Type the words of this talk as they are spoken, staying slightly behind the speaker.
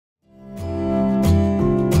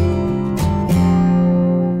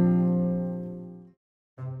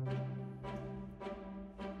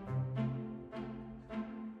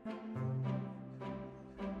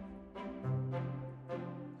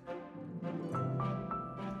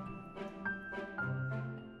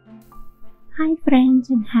Hi friends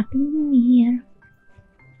and Happy New Year!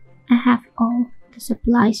 I have all the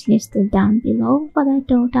supplies listed down below, but I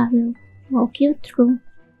thought I will walk you through.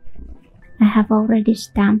 I have already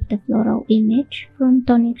stamped the floral image from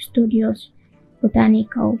Tonic Studios'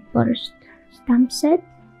 Botanical Burst stamp set,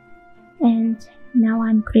 and now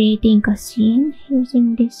I'm creating a scene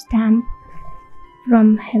using this stamp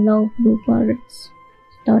from Hello Bluebird's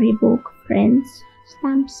Storybook Friends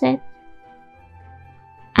stamp set.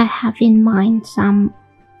 I have in mind some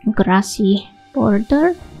grassy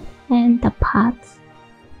border and a path.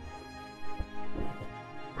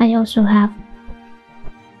 I also have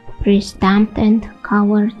pre-stamped and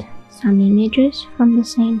covered some images from the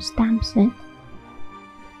same stamp set.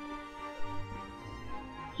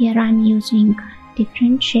 Here I'm using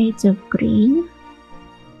different shades of green,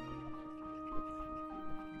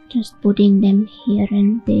 just putting them here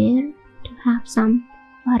and there to have some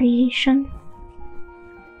variation.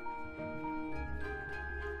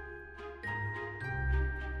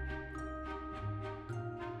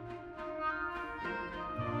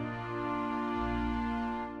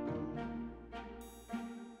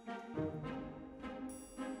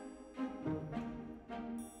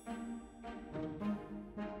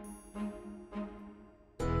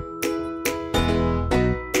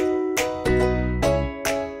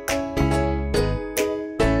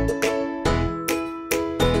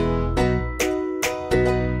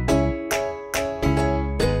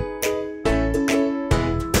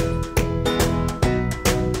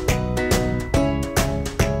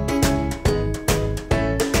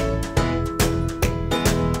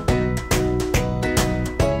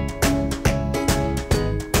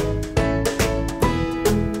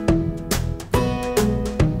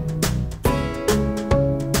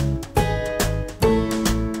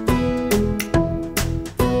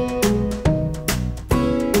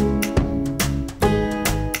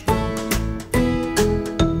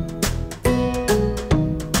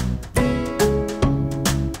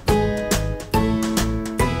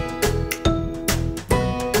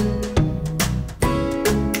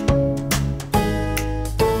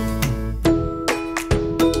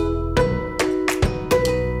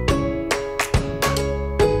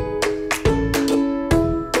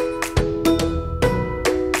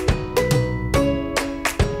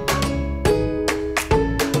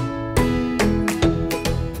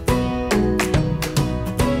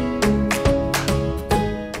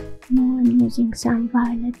 Using some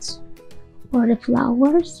violets for the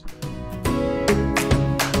flowers.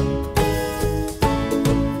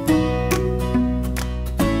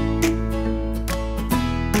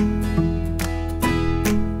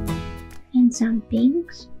 And some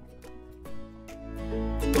pinks.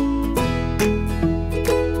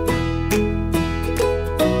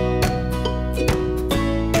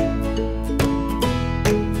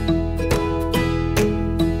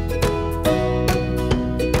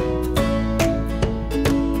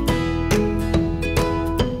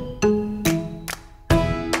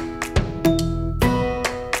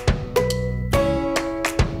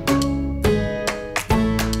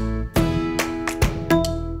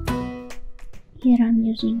 Here I'm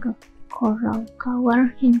using a coral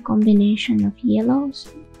color in combination of yellows.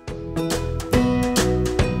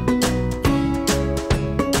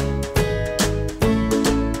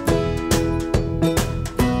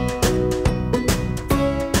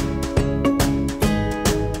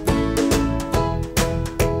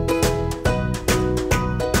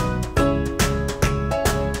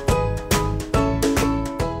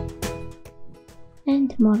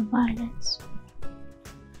 And more violets.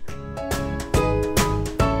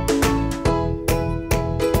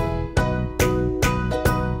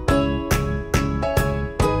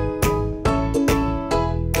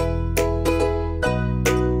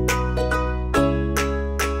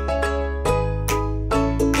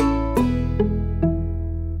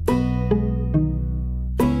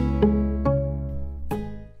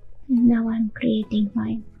 Now I'm creating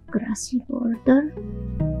my grassy border.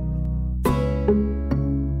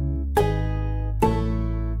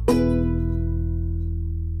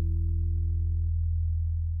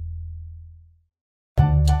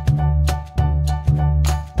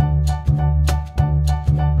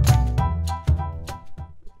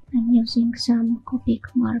 I'm using some Copic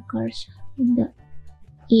markers in the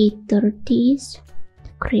E30s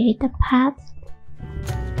to create a path.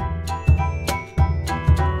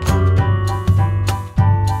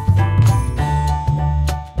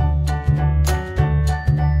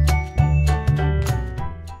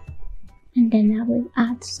 And then I will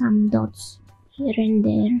add some dots here and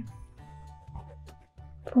there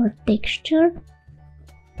for texture.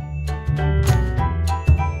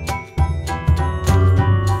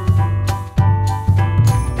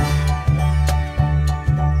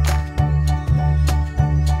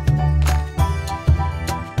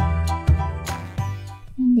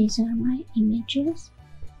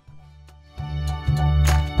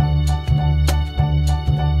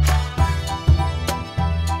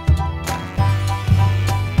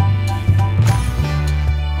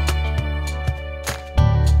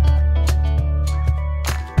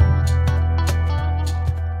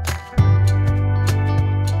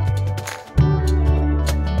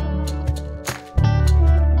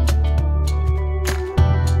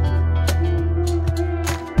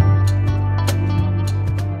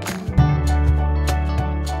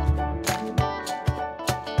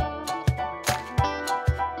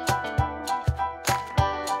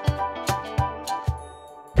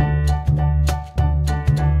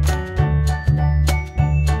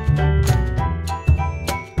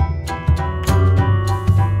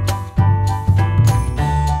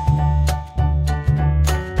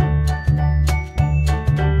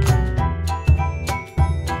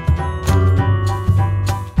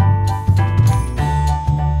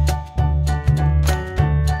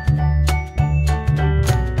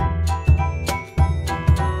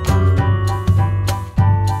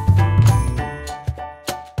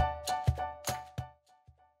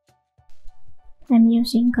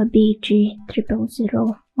 using a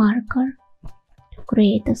BG000 marker to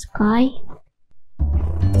create a sky.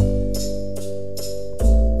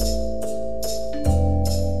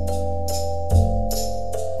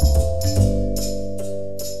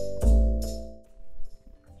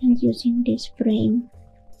 And using this frame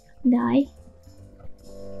die,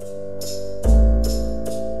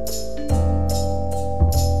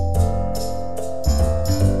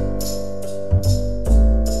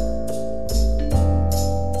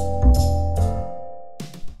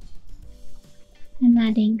 I'm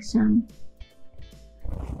adding some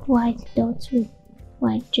white dots with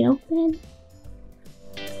white gel pen.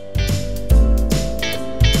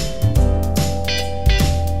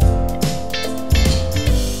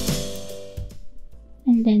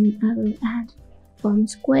 And then I will add foam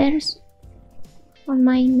squares on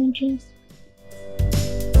my images.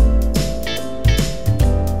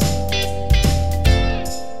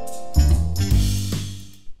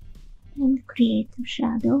 And create a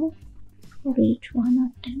shadow for each one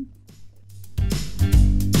of them.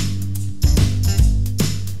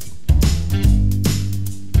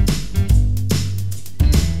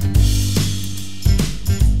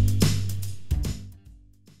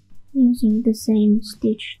 Using the same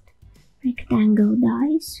stitched rectangle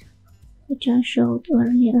dies which I showed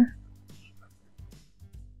earlier.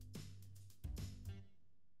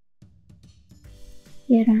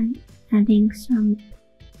 Here I'm adding some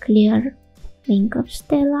clear Link of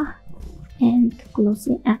Stella and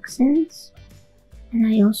glossy accents, and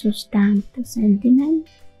I also stamped the sentiment.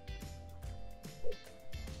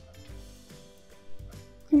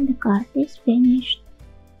 And the card is finished.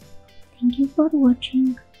 Thank you for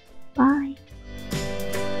watching. Bye.